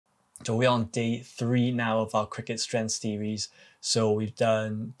So we're on day 3 now of our cricket strength series. So we've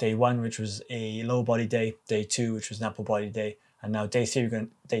done day 1, which was a lower body day, day 2, which was an upper body day, and now day 3,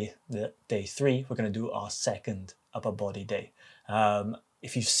 day 3, we're going to do our second upper body day.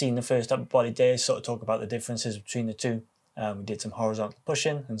 If you've seen the first upper body day, I sort of talk about the differences between the two. We did some horizontal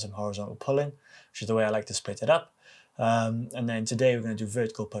pushing and some horizontal pulling, which is the way I like to split it up. And then today we're going to do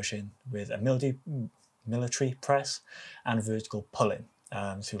vertical pushing with a military press and vertical pulling.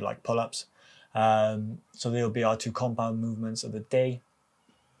 So like pull-ups. So they'll be our 2 compound movements of the day.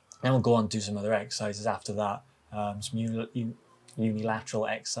 Then we'll go on to do some other exercises after that. Some unilateral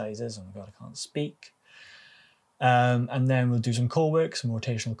exercises. Oh my God, I can't speak. And then we'll do some core work, some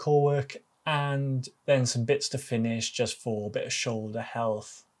rotational core work, and then some bits to finish just for a bit of shoulder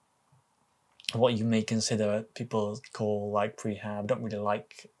health. What you may consider people call like prehab. I don't really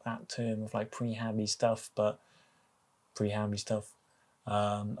like that term of like prehabby stuff, but prehabby stuff.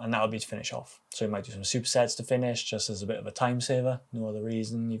 And that'll be to finish off. So you might do some supersets to finish, just as a bit of a time saver. No other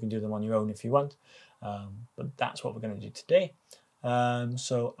reason. You can do them on your own if you want. But that's what we're going to do today.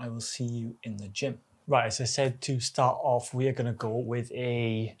 So I will see you in the gym. Right, as I said, to start off, we are going to go with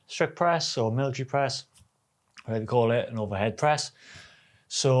a strict press or military press, whatever you call it, an overhead press.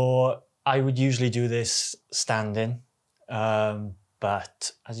 So I would usually do this standing,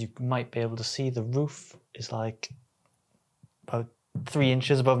 but as you might be able to see, the roof is like about 3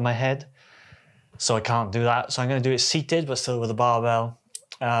 inches above my head, so I can't do that. So I'm going to do it seated, but still with a barbell.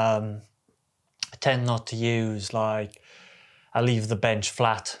 I tend not to use I leave the bench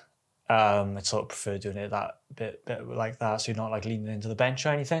flat. I sort of prefer doing it that bit like that, so you're not like leaning into the bench or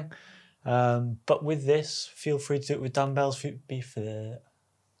anything. But with this, feel free to do it with dumbbells.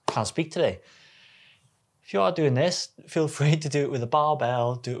 Can't speak today. If you are doing this, feel free to do it with a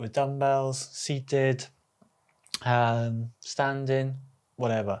barbell, do it with dumbbells, seated, standing,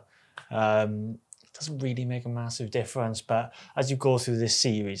 whatever. It doesn't really make a massive difference, but as you go through this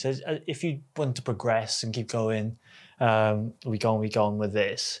series, if you want to progress and keep going, week on with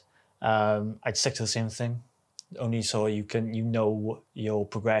this, I'd stick to the same thing, only so you know your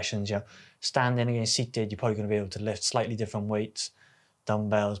progressions. Standing against seated, you're probably going to be able to lift slightly different weights.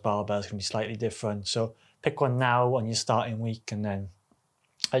 Dumbbells, barbells can be slightly different. So pick one now on your starting week, and then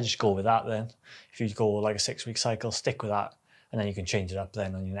I just go with that then. If you go like a 6-week cycle, stick with that, and then you can change it up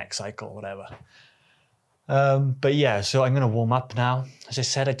then on your next cycle or whatever. But yeah, so I'm going to warm up now. As I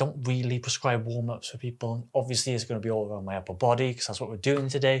said, I don't really prescribe warm-ups for people. Obviously, it's going to be all around my upper body because that's what we're doing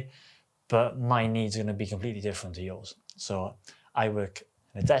today, but my needs are going to be completely different to yours. So I work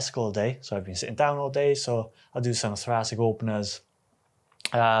in a desk all day, so I've been sitting down all day, so I'll do some thoracic openers,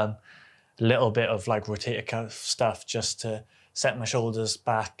 a little bit of like rotator cuff stuff just to set my shoulders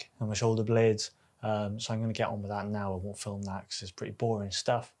back and my shoulder blades. So I'm going to get on with that now. I won't film that because it's pretty boring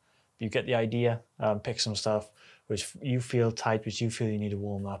stuff. But you get the idea. Pick some stuff which you feel tight, which you feel you need to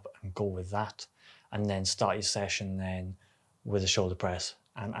warm up, and go with that. And then start your session then with a shoulder press.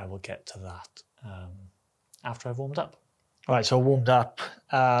 And I will get to that after I've warmed up. All right, so I warmed up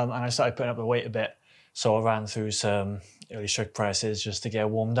and I started putting up the weight a bit. So I ran through some early strict presses just to get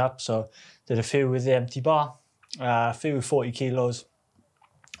warmed up. So did a few with the empty bar, a few with 40 kilos.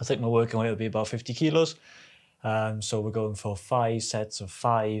 I think my working weight will be about 50 kilos. So we're going for 5 sets of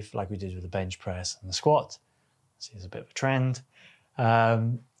 5, like we did with the bench press and the squat. See, there's a bit of a trend.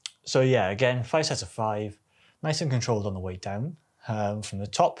 So yeah, again, 5 sets of 5, nice and controlled on the way down. From the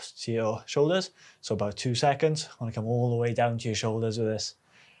top to your shoulders, so about 2 seconds. I want to come all the way down to your shoulders with this.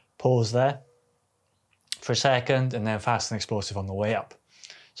 Pause there for a second, and then fast and explosive on the way up.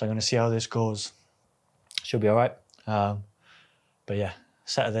 So I'm going to see how this goes. Should be all right. But yeah,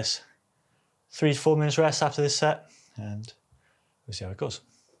 set of this. 3 to 4 minutes rest after this set, and we'll see how it goes.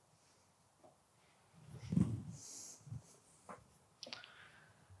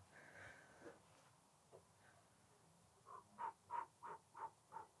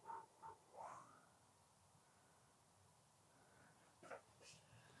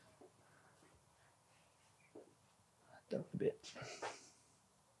 Down a bit.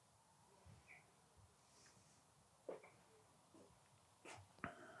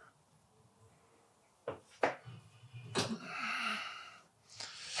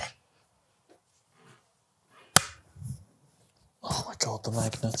 Oh my God, the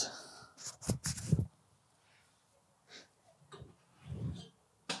magnet.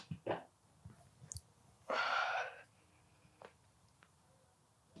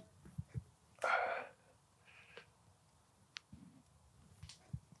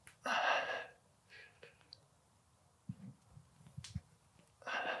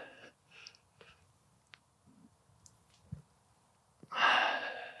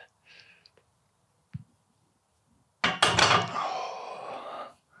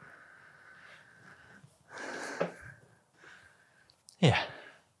 yeah,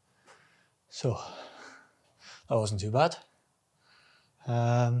 so that wasn't too bad.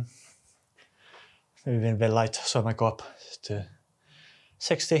 Maybe been a bit light, so I might go up to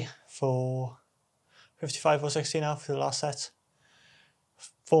 60 for 55 or 60 now for the last set.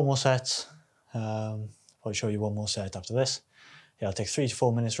 4 more sets. I'll show you 1 more set after this. Yeah, I'll take 3 to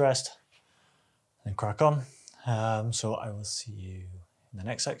 4 minutes rest and crack on. So I will see you in the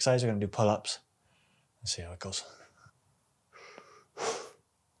next exercise. We're going to do pull-ups and see how it goes.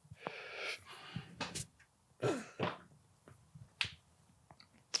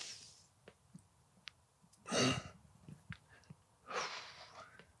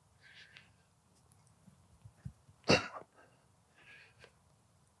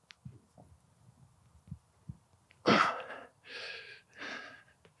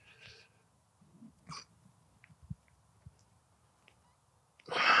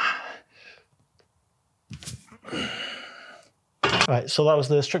 Right, so that was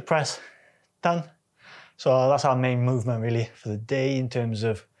the strict press done. So that's our main movement really for the day in terms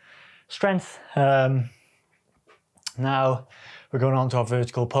of strength. Now we're going on to our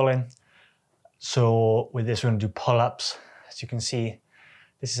vertical pulling. So with this, we're going to do pull-ups. As you can see,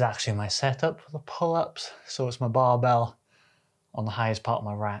 this is actually my setup for the pull-ups. So it's my barbell on the highest part of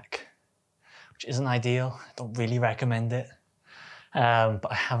my rack, which isn't ideal. I don't really recommend it.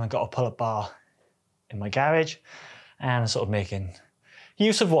 But I haven't got a pull-up bar in my garage, and I'm sort of making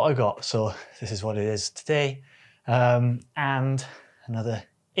use of what I got. So this is what it is today. And another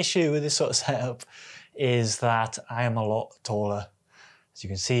issue with this sort of setup is that I am a lot taller, as you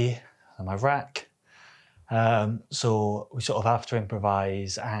can see, on my rack. So we sort of have to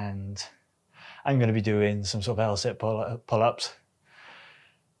improvise, and I'm going to be doing some sort of L-sit pull-ups,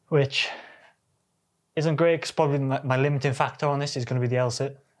 which isn't great because probably my limiting factor on this is going to be the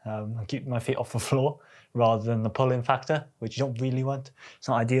L-sit. I'm keeping my feet off the floor rather than the pulling factor, which you don't really want. It's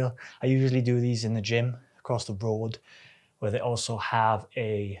not ideal. I usually do these in the gym across the road, where they also have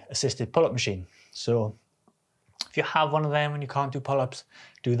a assisted pull-up machine. So if you have one of them and you can't do pull-ups,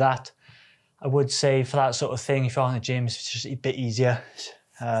 do that. I would say for that sort of thing, if you're in the gym, it's just a bit easier.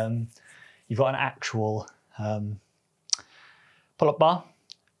 You've got an actual pull-up bar.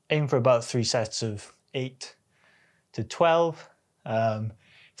 Aim for about 3 sets of 8 to 12. If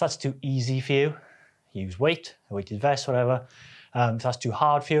that's too easy for you, use weight, a weighted vest, whatever. If that's too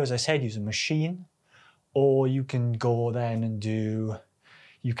hard for you, as I said, use a machine. Or you can go then and do,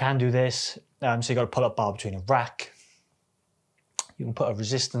 you can do this. So you got a pull-up bar between a rack. You can put a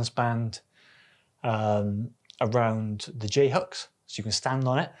resistance band around the J-hooks, so you can stand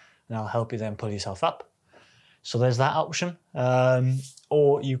on it, and that'll help you then pull yourself up. So there's that option.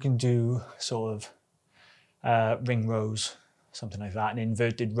 Or you can do sort of ring rows, something like that, an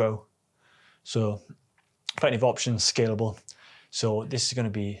inverted row. So plenty of options, scalable. So this is going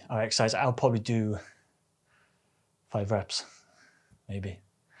to be our exercise. I'll probably do 5 reps, maybe,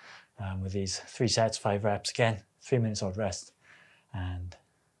 with these 3 sets, 5 reps. Again, 3 minutes of rest, and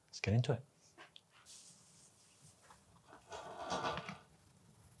let's get into it.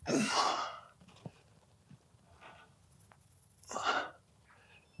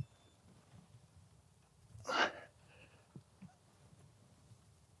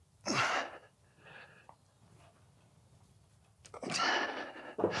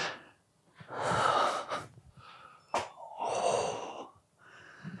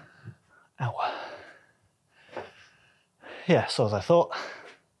 Ow. Yeah, so as I thought,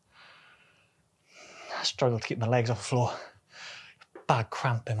 I struggled to keep my legs off the floor. Bad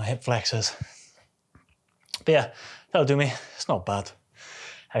cramp in my hip flexors. But yeah, that'll do me. It's not bad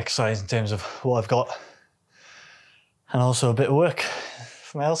exercise in terms of what I've got. And also a bit of work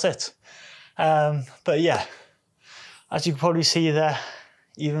for my L-sit. But yeah, as you can probably see there,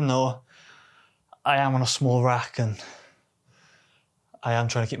 even though I am on a small rack and I am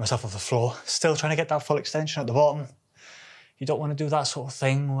trying to keep myself off the floor, still trying to get that full extension at the bottom. You don't want to do that sort of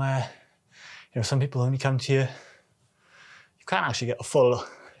thing where, you know, some people only come to you. You can't actually get a full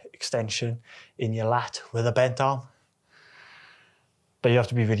extension in your lat with a bent arm, but you have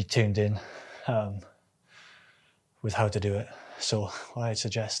to be really tuned in with how to do it. So what I'd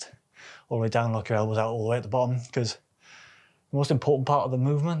suggest, all the way down, lock your elbows out all the way at the bottom, because the most important part of the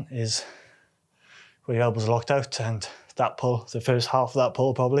movement is where your elbows are locked out, and that pull, the first half of that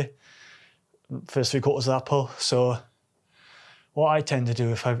pull probably, first 3/4 of that pull. So what I tend to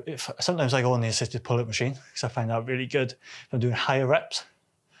do, if sometimes I go on the assisted pull-up machine, because I find that really good if I'm doing higher reps.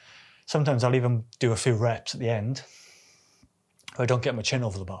 Sometimes I'll even do a few reps at the end where I don't get my chin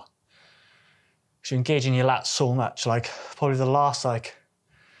over the bar. So you're engaging your lats so much, like probably the last like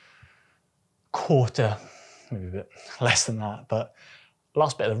quarter maybe a bit less than that, but the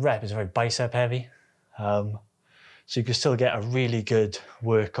last bit of the rep is very bicep heavy. So you can still get a really good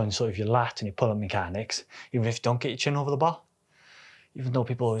work on sort of your lat and your pull-up mechanics, even if you don't get your chin over the bar. Even though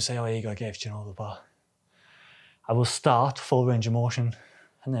people always say, oh, you gotta get your chin over the bar. I will start full range of motion,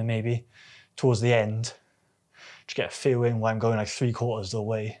 and then maybe towards the end, just get a feel in where I'm going like 3/4 of the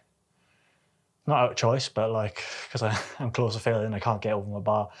way. Not out of choice, but like, because I'm close to failing, I can't get over my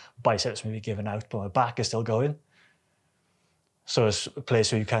bar. Biceps may be giving out, but my back is still going. So it's a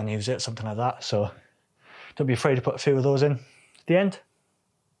place where you can use it, something like that. So don't be afraid to put a few of those in at the end.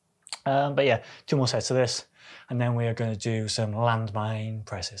 But yeah, 2 more sets of this, and then we are going to do some landmine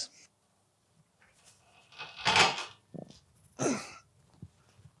presses.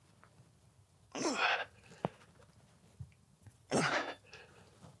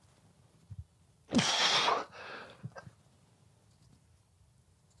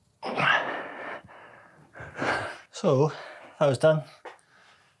 So that was done.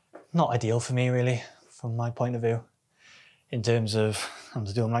 Not ideal for me really, from my point of view, in terms of I'm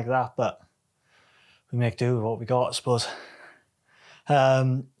to do them like that, but we make do with what we got, I suppose.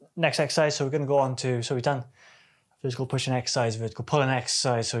 Next exercise, so we're going to go on to, so we've done vertical pushing exercise, vertical pulling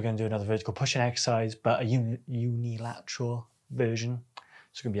exercise, so we're going to do another vertical pushing exercise, but a unilateral version. So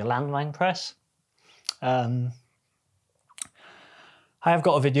it's going to be a landmine press. I have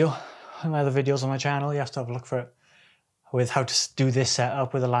got a video, my other videos on my channel, you have to have a look for it, with how to do this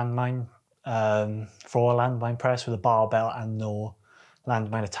setup with a landmine, for a landmine press with a barbell and no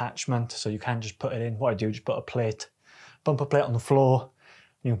landmine attachment. So you can just put it in. What I do, just put a plate, bumper plate on the floor.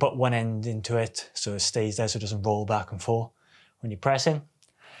 You can put one end into it so it stays there so it doesn't roll back and forth when you're pressing.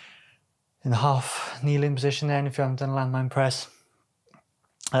 In the half kneeling position then, if you haven't done a landmine press.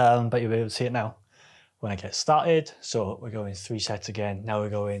 But you'll be able to see it now when I get started. So we're going 3 sets again. Now we're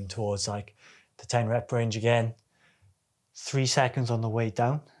going towards like the 10 rep range again. 3 seconds on the way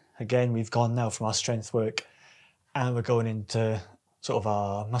down. Again, we've gone now from our strength work and we're going into sort of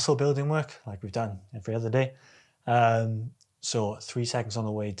our muscle building work like we've done every other day. So 3 seconds on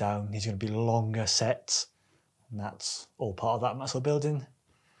the way down. These are going to be longer sets, and that's all part of that muscle building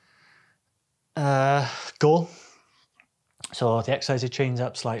goal. So the exercise it changes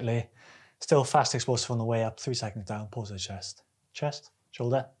up slightly. Still fast explosive on the way up. 3 seconds down. Pause the chest,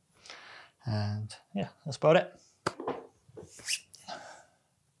 shoulder, and yeah, that's about it.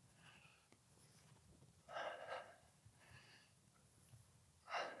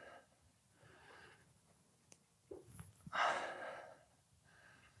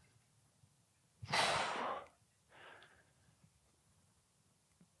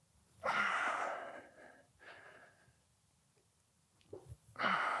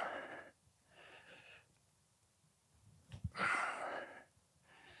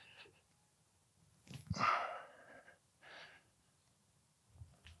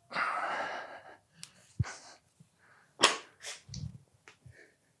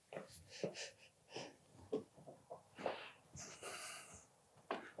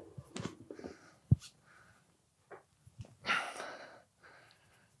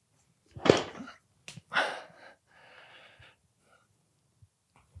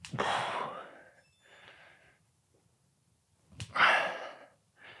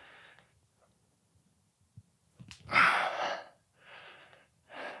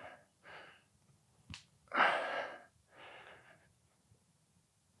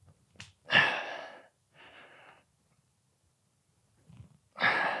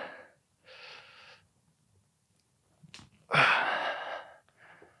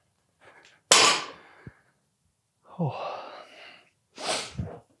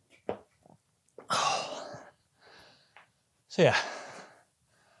 So yeah,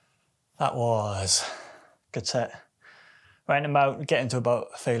 that was a good set. Right about getting to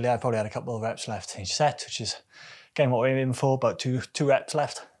about failure, I probably had a couple of reps left in each set, which is again what we're aiming for, about two reps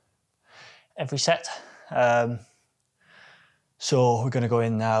left every set. So we're going to go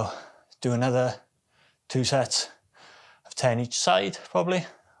in now, do another 2 sets of 10 each side probably,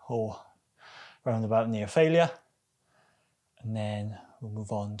 or round about near failure. And then we'll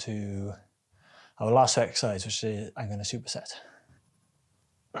move on to our last exercise, which is I'm going to superset.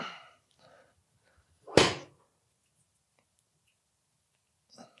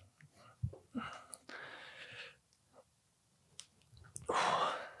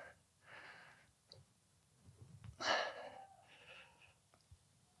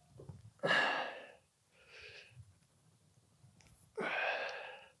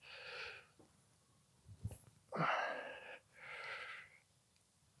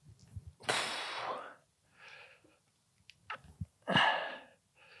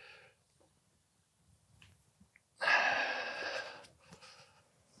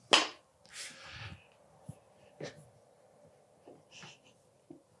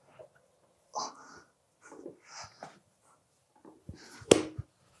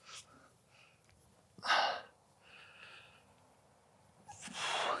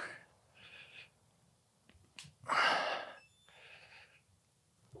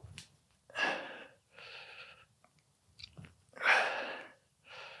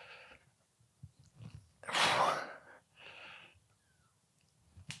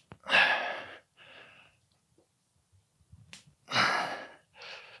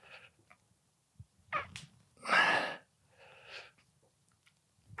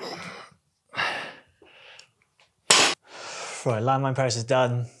 Right, landmine press is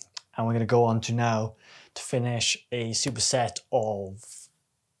done, and we're going to go on to now to finish a superset of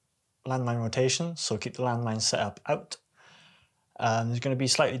landmine rotation. So keep the landmine setup out. It's going to be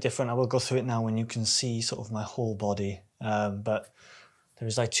slightly different. I will go through it now when you can see sort of my whole body. But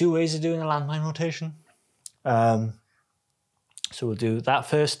there's like 2 ways of doing a landmine rotation. So we'll do that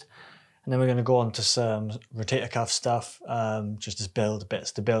first, and then we're going to go on to some rotator cuff stuff, just to build a bit of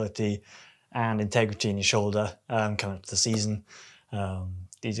stability and integrity in your shoulder coming up to the season.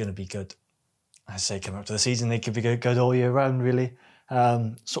 These are going to be good. I say coming up to the season, they could be good all year round, really.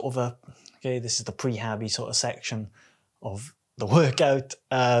 Okay, this is the prehabby sort of section of the workout.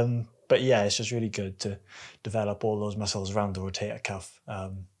 But yeah, it's just really good to develop all those muscles around the rotator cuff.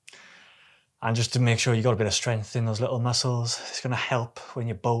 And just to make sure you got a bit of strength in those little muscles. It's going to help when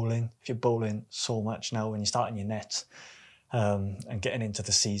you're bowling. If you're bowling so much now when you're starting your nets and getting into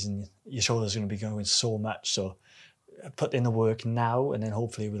the season, your shoulders are going to be going so much. So put in the work now, and then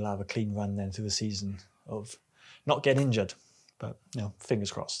hopefully we'll have a clean run then through the season of not getting injured. But, you know,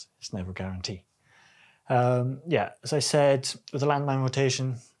 fingers crossed. It's never a guarantee. Yeah, as I said, with the landmine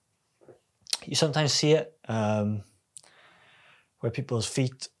rotation, you sometimes see it where people's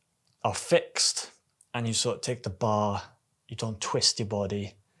feet are fixed and you sort of take the bar, you don't twist your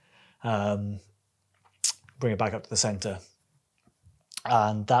body, bring it back up to the center.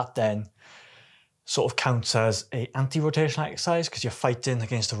 And that then sort of counts as a anti-rotational exercise because you're fighting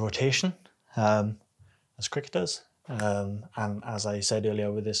against the rotation, as cricket does. And as I said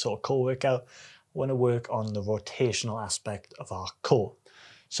earlier with this sort of core workout, I want to work on the rotational aspect of our core.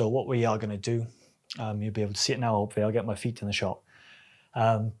 So what we are going to do, you'll be able to see it now, hopefully I'll get my feet in the shot.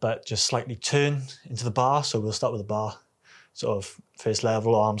 But just slightly turn into the bar. So we'll start with the bar, sort of first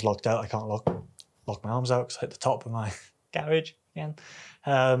level, arms locked out. I can't lock my arms out because I hit the top of my garage again.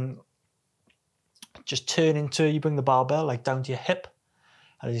 Just turn into, you bring the barbell like down to your hip.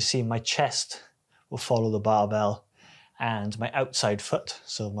 And as you see, my chest will follow the barbell and my outside foot,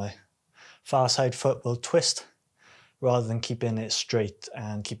 so my far side foot will twist rather than keeping it straight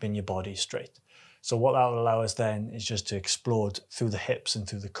and keeping your body straight. So what that will allow us then is just to explode through the hips and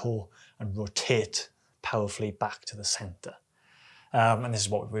through the core and rotate powerfully back to the center. And this is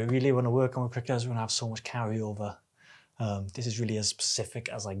what we really want to work on with cricketers. We're going to have so much carryover. This is really as specific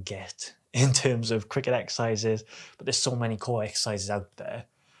as I get in terms of cricket exercises, but there's so many core exercises out there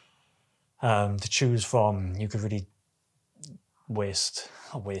to choose from. You could really waste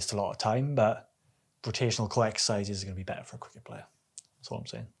a lot of time, but rotational core exercises are going to be better for a cricket player. That's what I'm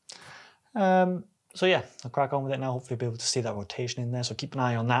saying. So yeah, I'll crack on with it now. Hopefully be able to see that rotation in there. So keep an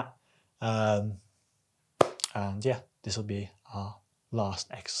eye on that. And yeah, this will be our last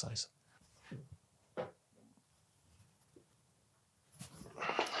exercise.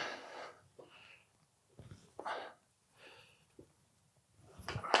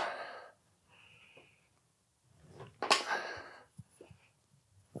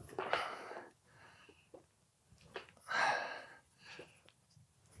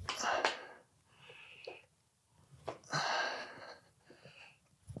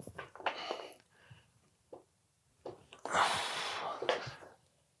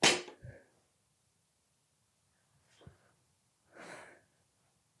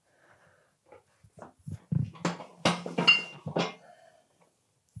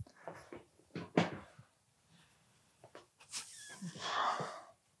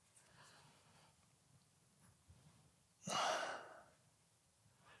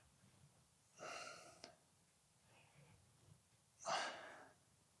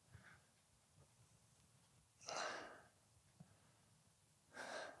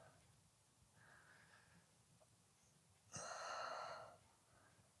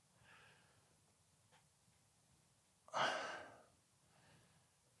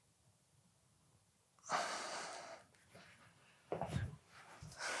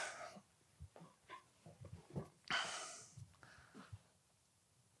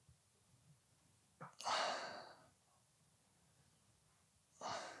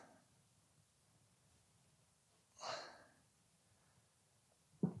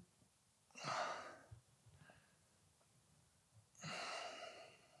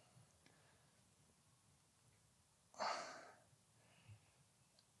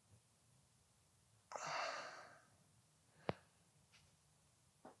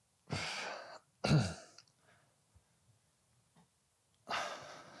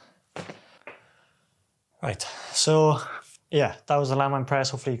 Right, so yeah, that was the landmine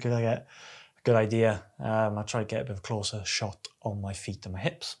press. Hopefully you could get a good idea. I'll try to get a bit of a closer shot on my feet and my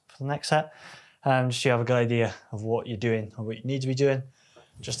hips for the next set. Just so you have a good idea of what you're doing or what you need to be doing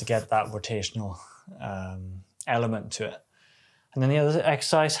just to get that rotational element to it. And then the other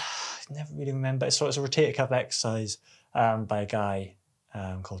exercise, I never really remember. So it's a rotator cuff exercise by a guy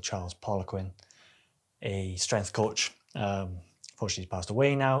called Charles Poliquin, a strength coach. Unfortunately, he's passed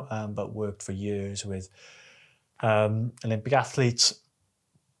away now, but worked for years with Olympic athletes.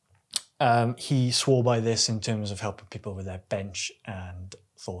 He swore by this in terms of helping people with their bench, and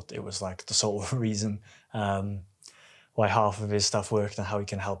thought it was like the sole reason why half of his stuff worked and how he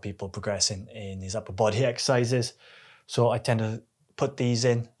can help people progress in his upper body exercises. So I tend to put these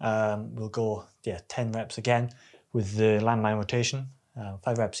in. We'll go 10 reps again with the landmine rotation,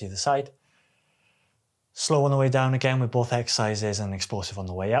 5 reps either side. Slow on the way down again with both exercises, and explosive on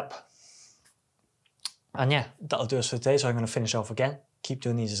the way up. And yeah, that'll do us for today. So I'm going to finish off again. Keep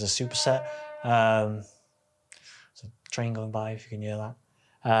doing these as a superset. So train going by, if you can hear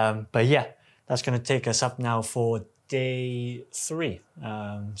that. But yeah, that's going to take us up now for day 3.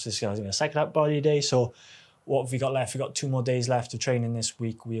 So this is going to be a second upper body day. So what have we got left? We've got 2 more days left of training this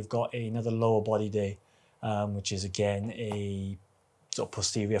week. We've got another lower body day, which is again a sort of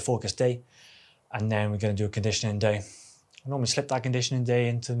posterior focus day. And then we're going to do a conditioning day. I normally slip that conditioning day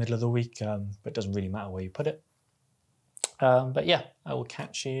into the middle of the week, but it doesn't really matter where you put it. But yeah, I will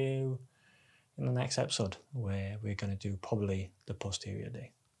catch you in the next episode, where we're going to do probably the posterior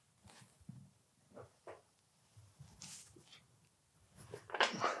day.